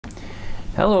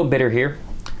Hello, Bitter here.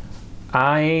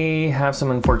 I have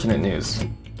some unfortunate news.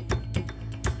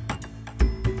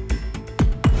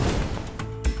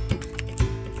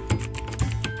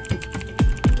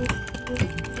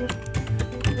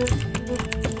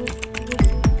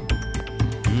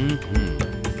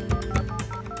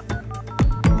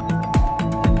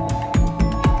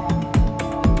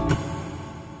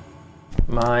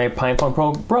 My Pinephone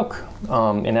Pro broke,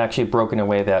 and actually broke in a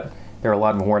way that there are a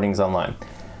lot of warnings online.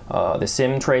 The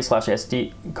SIM tray /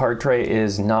 SD card tray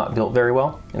is not built very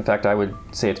well. In fact, I would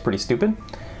say it's pretty stupid.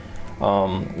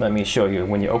 Let me show you.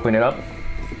 When you open it up,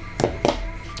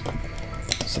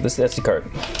 so this is the SD card.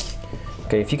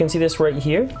 Okay, if you can see this right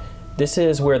here, this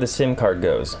is where the SIM card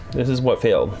goes. This is what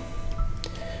failed.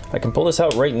 I can pull this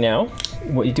out right now.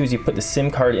 What you do is you put the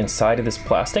SIM card inside of this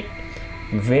plastic.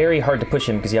 Very hard to push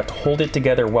in because you have to hold it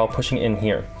together while pushing it in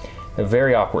here.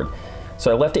 Very awkward. So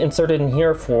I left it inserted in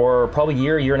here for probably a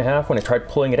year and a half. When I tried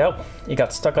pulling it out, it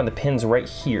got stuck on the pins right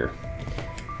here.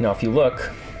 Now if you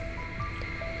look,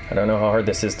 I don't know how hard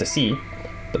this is to see,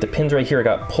 but the pins right here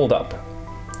got pulled up.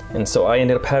 And so I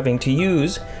ended up having to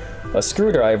use a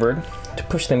screwdriver to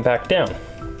push them back down.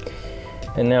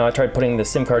 And now I tried putting the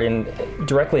SIM card in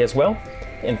directly as well,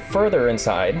 and further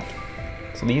inside.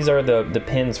 So these are the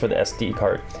pins for the SD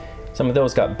card. Some of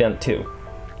those got bent too.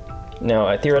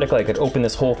 Now, theoretically, I could open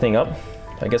this whole thing up,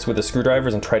 I guess with the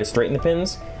screwdrivers, and try to straighten the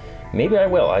pins. Maybe I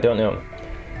will, I don't know.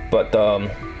 But,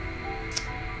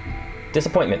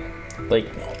 disappointment.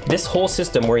 Like, this whole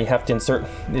system where you have to insert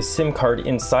this SIM card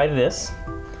inside of this,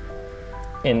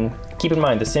 and keep in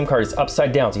mind, the SIM card is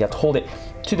upside down, so you have to hold it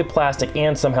to the plastic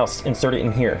and somehow insert it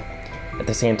in here at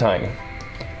the same time.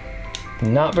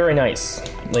 Not very nice.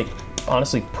 Like,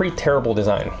 honestly, pretty terrible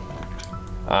design.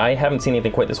 I haven't seen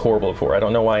anything quite this horrible before. I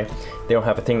don't know why they don't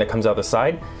have a thing that comes out the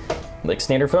side, like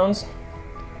standard phones.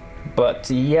 But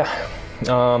yeah,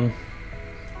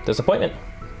 disappointment.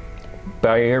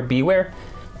 Buyer beware.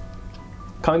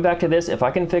 Coming back to this, if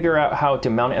I can figure out how to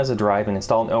mount it as a drive and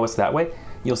install an OS that way,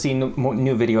 you'll see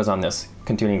new videos on this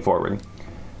continuing forward.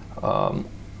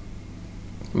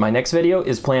 My next video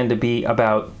is planned to be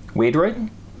about Waydroid.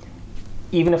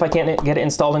 Even if I can't get it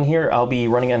installed in here, I'll be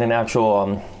running on an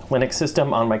actual Linux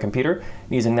system on my computer,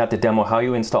 using that to demo how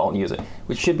you install and use it,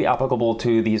 which should be applicable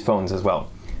to these phones as well.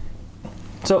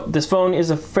 So this phone is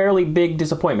a fairly big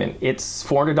disappointment. It's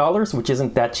 $400, which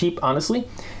isn't that cheap, honestly.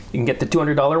 You can get the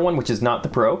 $200 one, which is not the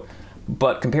Pro,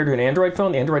 but compared to an Android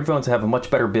phone, the Android phones have much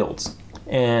better builds,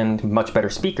 and much better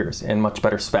speakers, and much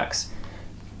better specs.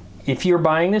 If you're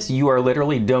buying this, you are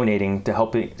literally donating to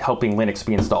helping Linux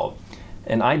be installed.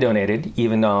 And I donated,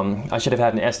 even I should have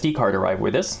had an SD card arrive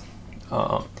with this.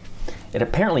 It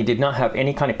apparently did not have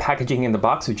any kind of packaging in the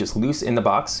box, it was just loose in the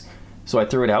box. So I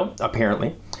threw it out,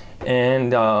 apparently.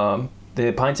 And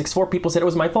the Pine 64 people said it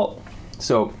was my fault.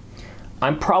 So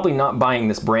I'm probably not buying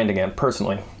this brand again,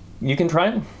 personally. You can try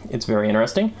it, it's very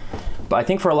interesting. But I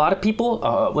think for a lot of people,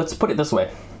 let's put it this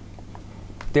way.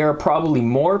 There are probably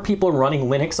more people running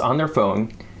Linux on their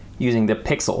phone using the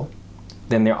Pixel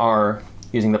than there are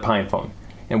using the Pinephone.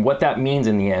 And what that means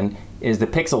in the end is the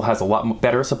Pixel has a lot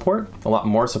better support, a lot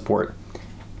more support,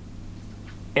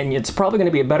 and it's probably going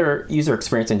to be a better user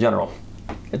experience in general.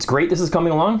 It's great this is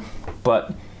coming along,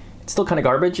 but it's still kind of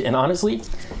garbage, and honestly,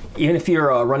 even if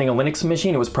you're running a Linux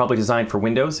machine, it was probably designed for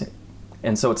Windows,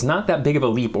 and so it's not that big of a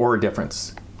leap or a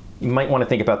difference. You might want to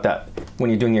think about that when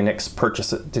you're doing your next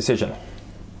purchase decision.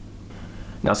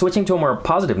 Now, switching to a more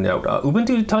positive note,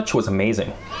 Ubuntu Touch was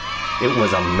amazing. It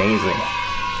was amazing.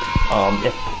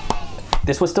 If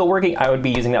this was still working, I would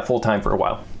be using that full time for a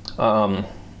while.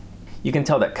 You can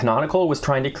tell that Canonical was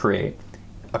trying to create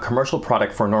a commercial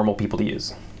product for normal people to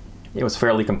use. It was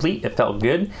fairly complete, it felt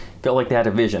good, it felt like they had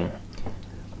a vision.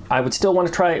 I would still want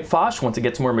to try Phosh once it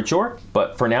gets more mature,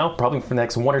 but for now, probably for the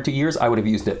next 1 or 2 years, I would have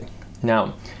used it.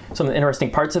 Now, some of the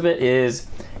interesting parts of it is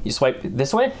you swipe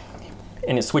this way,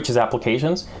 and it switches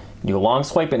applications. You do a long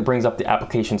swipe, and it brings up the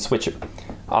application switcher.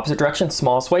 Opposite direction,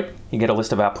 small swipe, you get a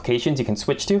list of applications you can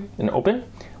switch to and open.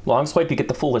 Long swipe, you get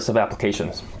the full list of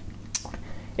applications.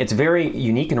 It's very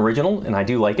unique and original, and I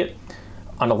do like it.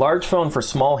 On a large phone for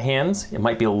small hands, it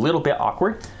might be a little bit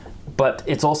awkward, but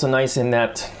it's also nice in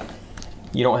that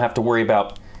you don't have to worry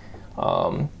about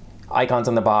icons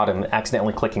on the bottom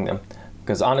accidentally clicking them.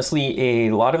 Because honestly,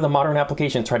 a lot of the modern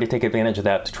applications try to take advantage of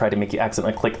that to try to make you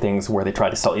accidentally click things where they try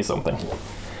to sell you something.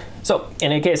 So,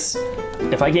 in any case,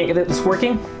 if I can't get this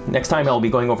working, next time I'll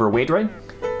be going over Waydroid.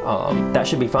 That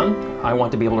should be fun. I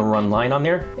want to be able to run Line on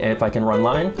there, and if I can run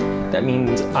Line, that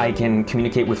means I can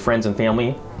communicate with friends and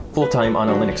family full-time on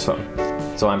a Linux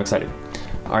phone. So I'm excited.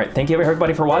 All right, thank you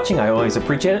everybody for watching. I always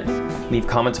appreciate it. Leave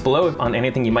comments below on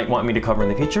anything you might want me to cover in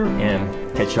the future,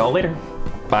 and catch you all later.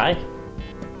 Bye.